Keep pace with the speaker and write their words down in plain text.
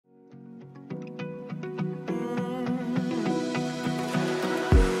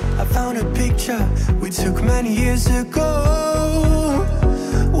down a picture we took many years ago,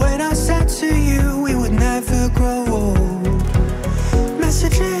 when I said to you we would never grow old.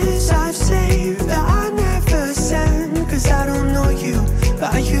 Messages I've saved that I never send, cause I don't know you, but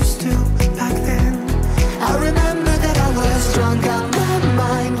I used to back then. I remember that I was drunk out my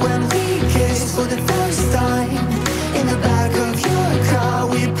mind when we kissed for the first time. In the back of your car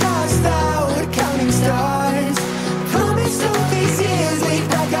we passed out counting stars. Promised all these years we'd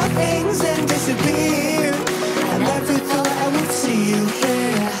pack our things and disappear. I never thought I would see you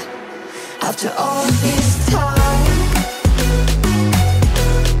here after all this time.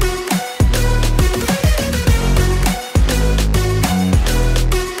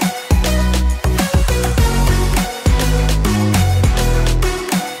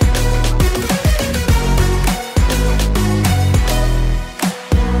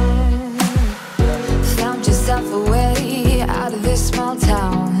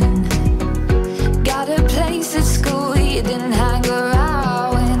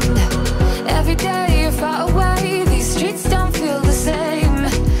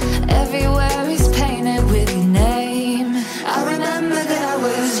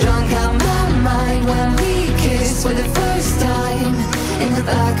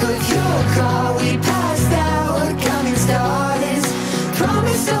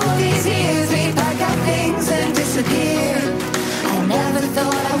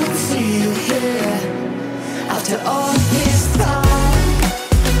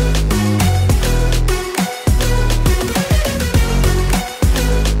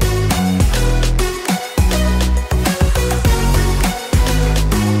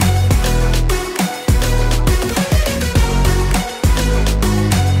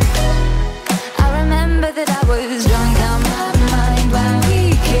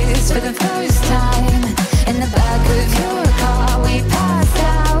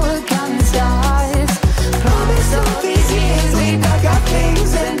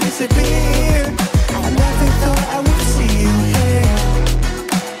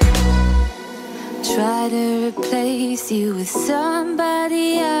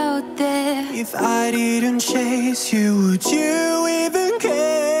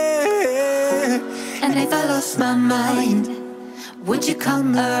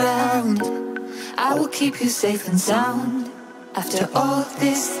 Keep you safe and sound after all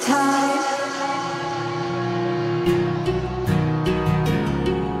this time.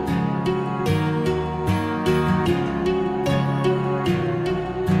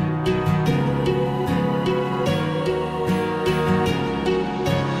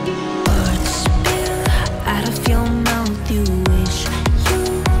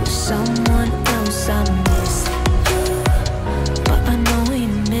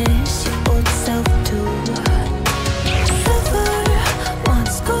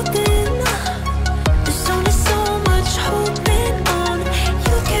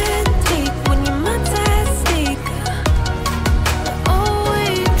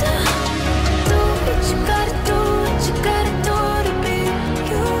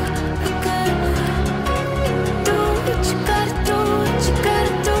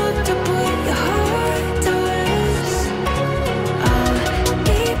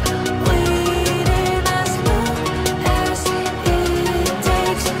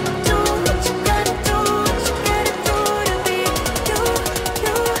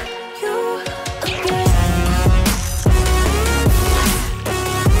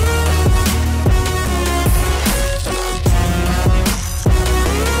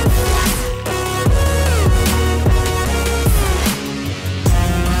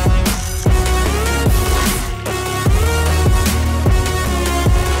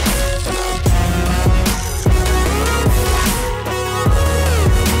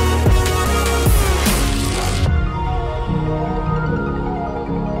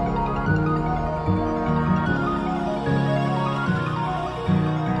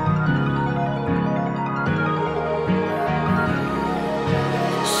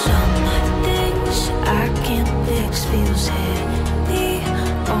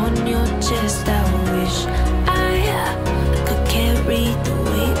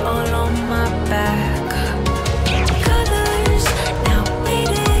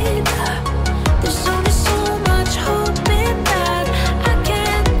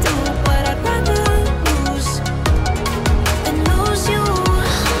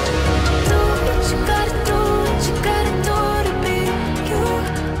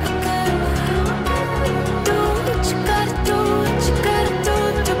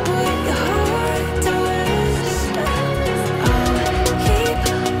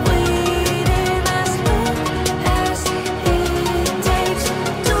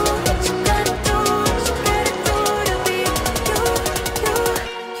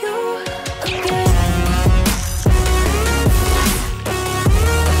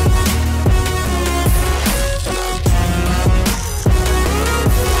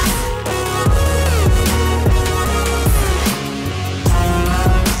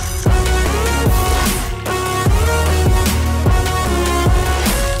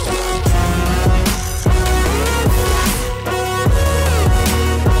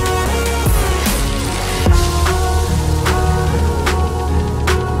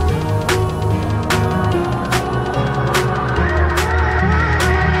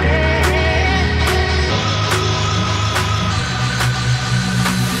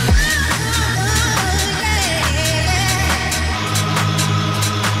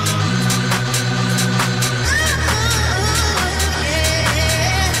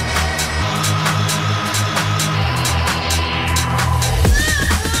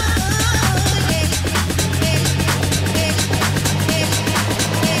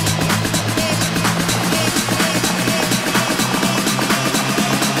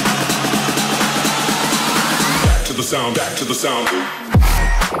 sound, back to the sound.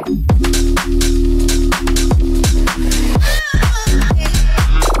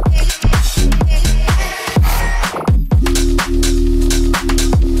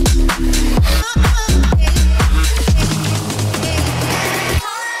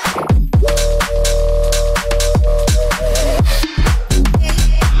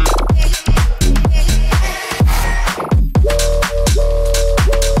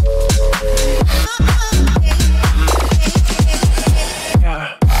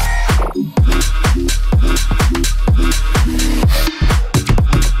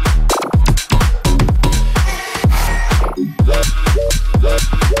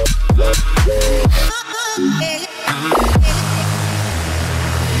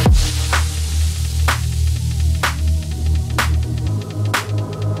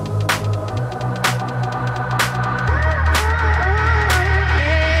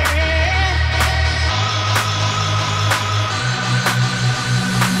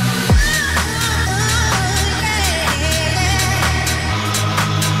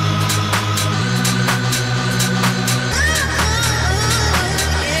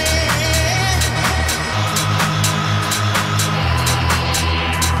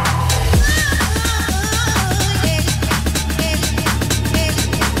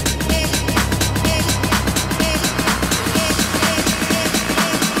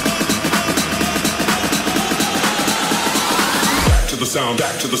 Sound,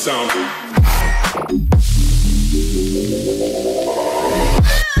 back to the sound.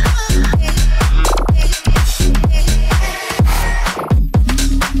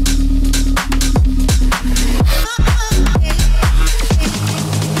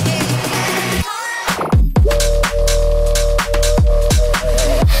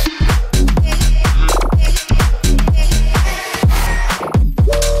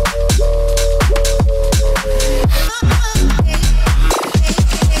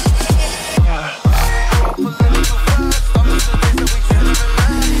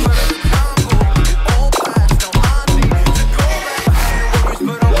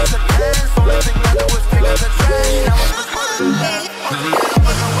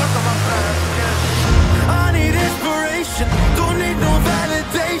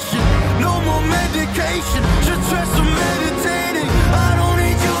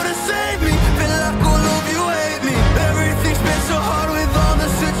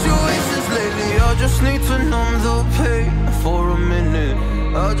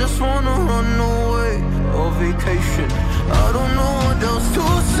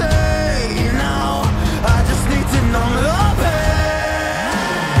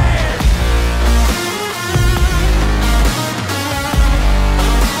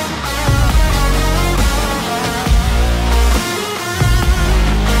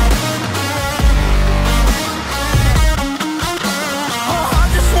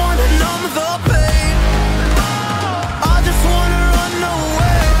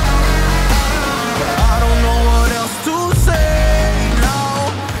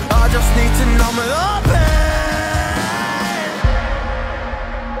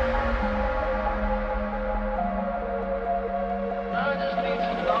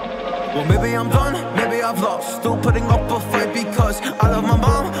 Well, maybe I'm done, maybe I've lost. Still putting up a fight because I love my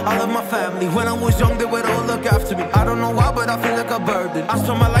mom, I love my family. When I was young, they would all look after me. I don't know why, but I feel like a burden. I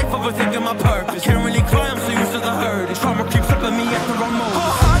spend my life overthinking my purpose. Can't really cry, I'm so used to the hurt. Trauma keeps flipping me at the wrong moment.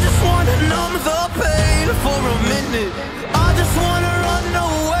 Oh, I just wanna numb the pain for a minute. I just wanna run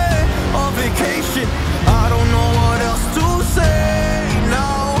away on vacation. I don't know what else to say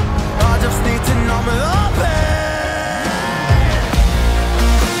now. I just need to numb the pain.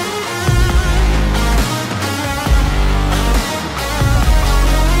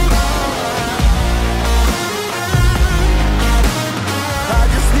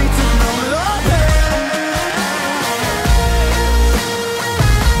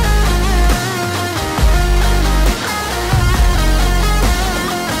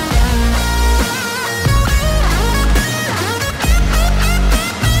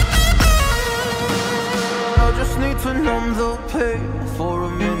 To numb the pain for a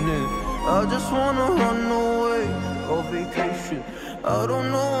minute. I just wanna run away on vacation. I don't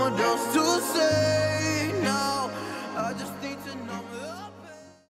know what else to say now. I just